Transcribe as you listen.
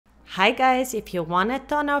Hi guys, if you want to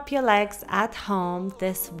tone up your legs at home,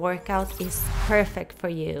 this workout is perfect for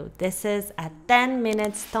you. This is a 10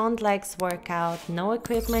 minutes toned legs workout, no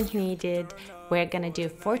equipment needed. We're gonna do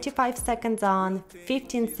 45 seconds on,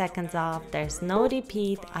 15 seconds off. There's no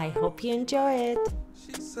repeat. I hope you enjoy it.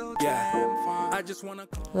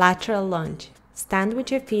 Lateral lunge. Stand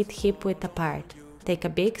with your feet hip width apart. Take a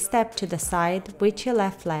big step to the side with your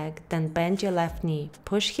left leg, then bend your left knee.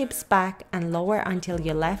 Push hips back and lower until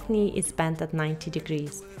your left knee is bent at 90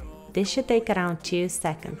 degrees. This should take around 2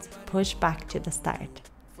 seconds. Push back to the start.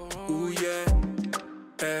 Ooh,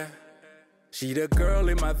 yeah. She the girl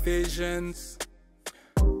in my visions.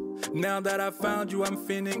 Now that I found you, I'm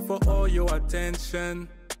feeling for all your attention.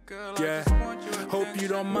 Yeah, hope you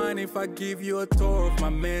don't mind if I give you a tour of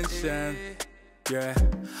my mansion. Yeah,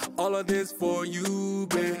 all of this for you,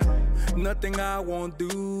 babe. Nothing I won't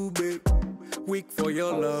do, babe. Weak for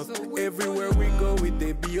your love. Everywhere we go,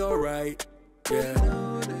 it be alright. Yeah,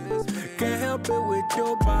 can't help it with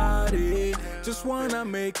your body. Just wanna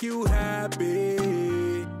make you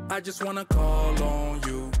happy. I just wanna call on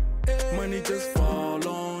you. Money just fall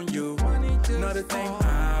on you. Another thing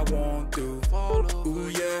I won't do. Ooh,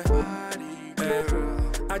 yeah.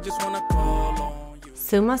 I just wanna call on you.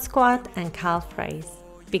 Sumo squat and calf raise.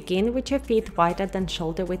 Begin with your feet wider than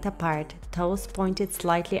shoulder width apart, toes pointed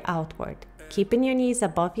slightly outward. Keeping your knees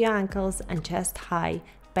above your ankles and chest high,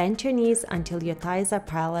 bend your knees until your thighs are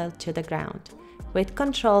parallel to the ground. With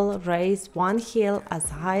control, raise one heel as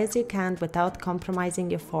high as you can without compromising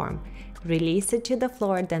your form. Release it to the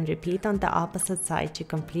floor, then repeat on the opposite side to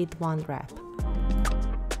complete one rep.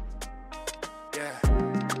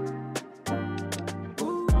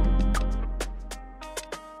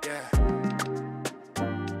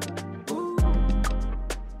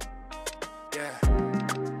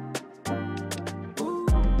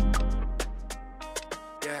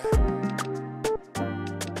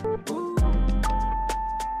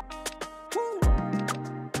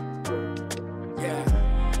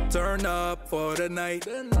 Turn up for the night.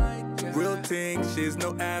 Real thing, she's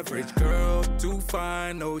no average girl. Too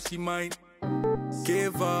fine, no, she might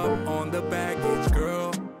give up on the baggage,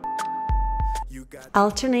 girl.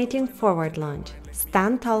 Alternating forward lunge.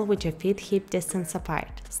 Stand tall with your feet hip distance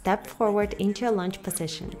apart. Step forward into a lunge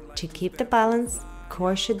position. To keep the balance,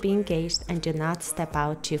 core should be engaged and do not step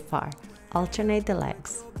out too far. Alternate the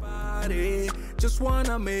legs. Just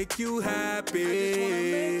wanna make you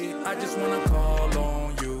happy. I just wanna call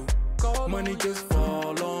on you. Money just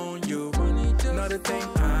fall on you. Another thing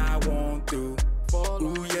I won't do.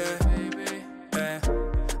 Ooh, yeah.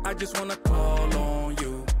 I just wanna call on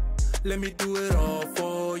you. Let me do it all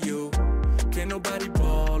for you. Can't nobody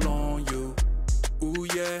ball on you. Ooh,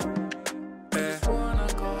 yeah. Just wanna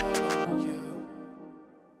call on you.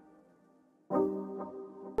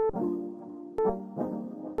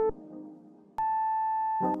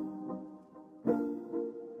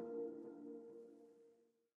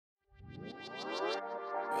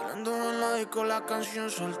 Bailando en la disco la canción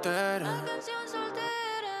soltera.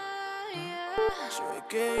 Se ve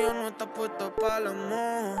que ella no está puesta para el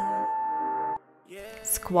amor.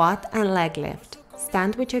 Squat and leg lift.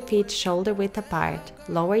 Stand with your feet shoulder width apart.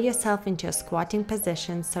 Lower yourself into a squatting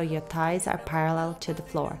position so your thighs are parallel to the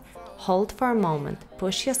floor. Hold for a moment.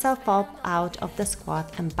 Push yourself up out of the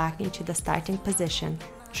squat and back into the starting position.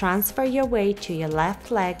 Transfer your weight to your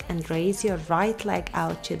left leg and raise your right leg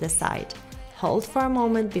out to the side. Hold for a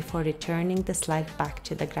moment before returning this leg back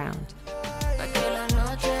to the ground.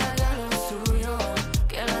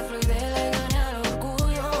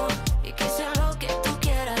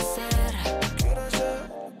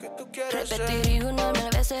 Repetiría una mil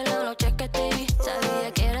veces la noche que te vi.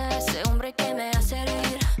 Sabía que era ese hombre que me hace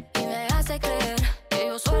reír y me hace creer que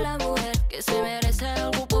yo soy la mujer que se merece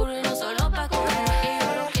algo puro y no solo pa' comer. Y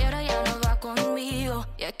yo lo quiero, ya no va conmigo.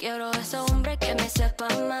 Ya quiero ese hombre que me sepa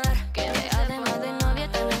amar, que me además de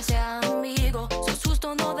novia también sea amigo. Sos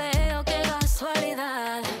justo, no veo, qué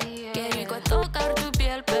casualidad. Qué rico es tocar tu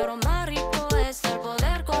piel, pero más rico es el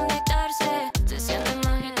poder conectarse. Se siente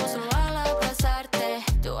mágico solo al abrazarte.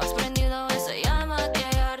 Tú has prendido esa llama que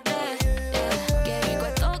arde. Qué rico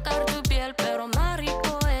es tocar tu piel, pero más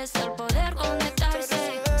rico es el poder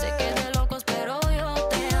conectarse. Sé que de locos, pero yo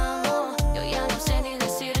te amo. Yo ya no sé ni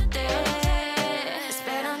decirte.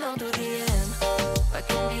 Esperando tu DM pa'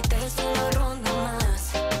 que invites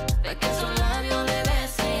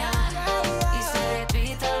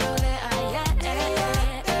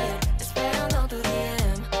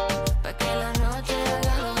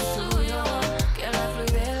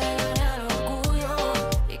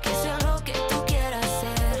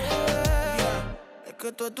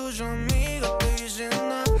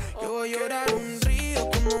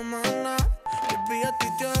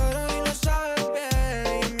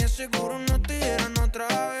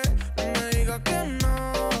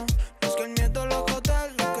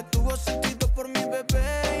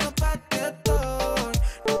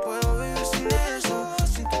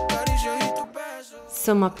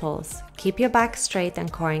Sumo pulls. Keep your back straight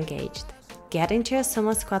and core engaged. Get into your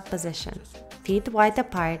sumo squat position. Feet wide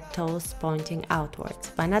apart, toes pointing outwards.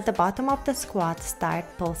 When at the bottom of the squat, start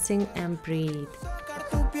pulsing and breathe.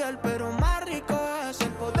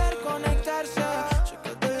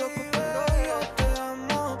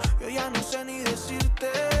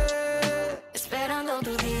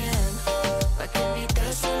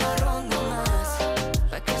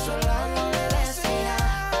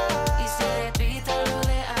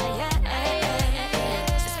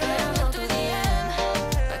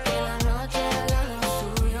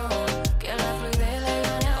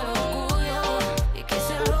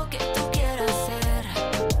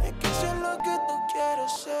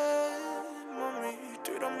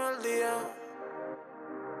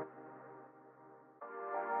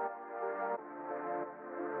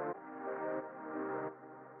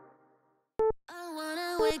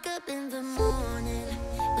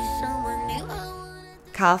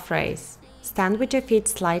 Calf raise. Stand with your feet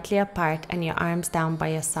slightly apart and your arms down by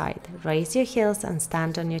your side. Raise your heels and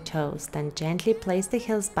stand on your toes, then gently place the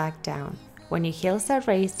heels back down. When your heels are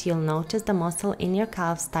raised, you'll notice the muscle in your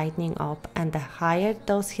calves tightening up, and the higher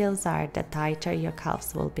those heels are, the tighter your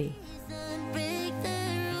calves will be.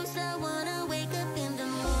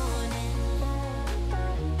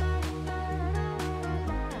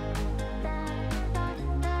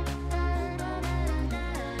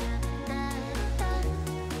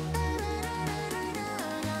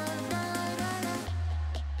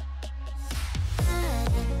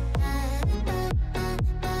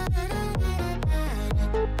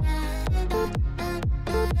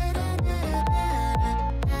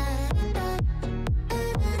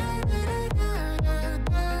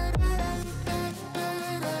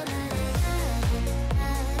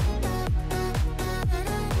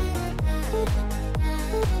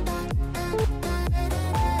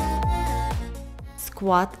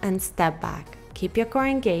 Squat and step back. Keep your core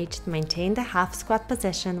engaged, maintain the half squat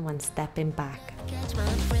position when stepping back.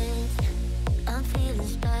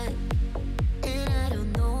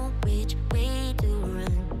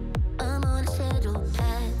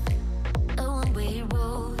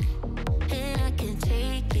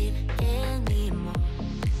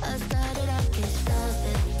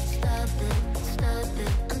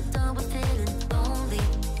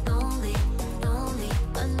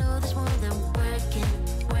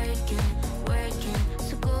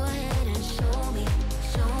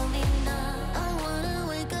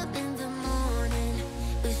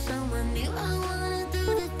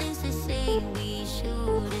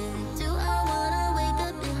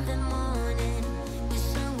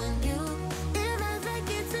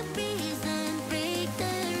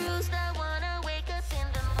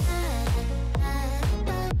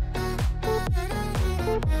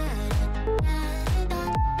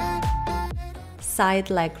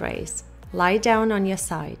 Side leg raise. Lie down on your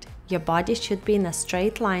side. Your body should be in a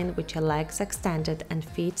straight line with your legs extended and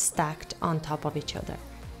feet stacked on top of each other.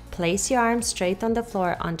 Place your arms straight on the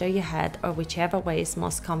floor under your head or whichever way is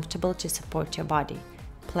most comfortable to support your body.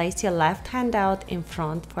 Place your left hand out in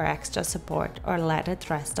front for extra support or let it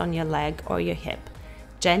rest on your leg or your hip.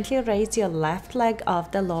 Gently raise your left leg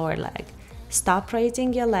off the lower leg. Stop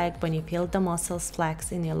raising your leg when you feel the muscles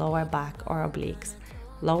flex in your lower back or obliques.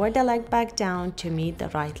 Lower the leg back down to meet the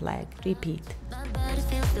right leg. Repeat.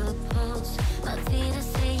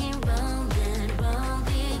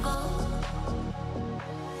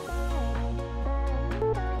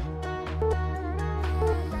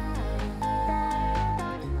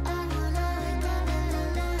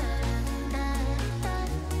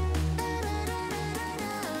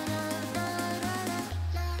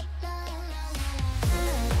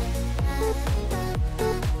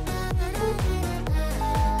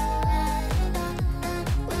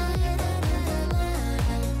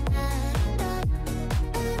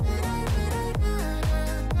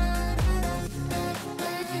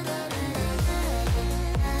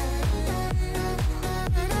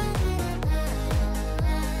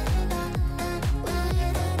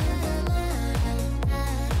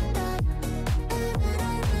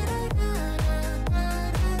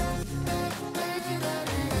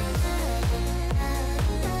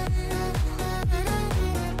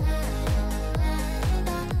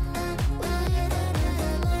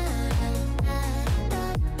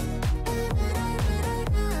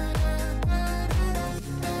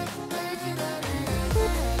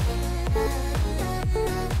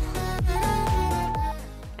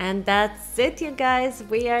 And that's it, you guys,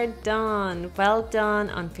 we are done. Well done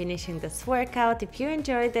on finishing this workout. If you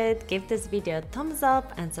enjoyed it, give this video a thumbs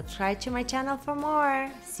up and subscribe to my channel for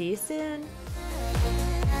more. See you soon.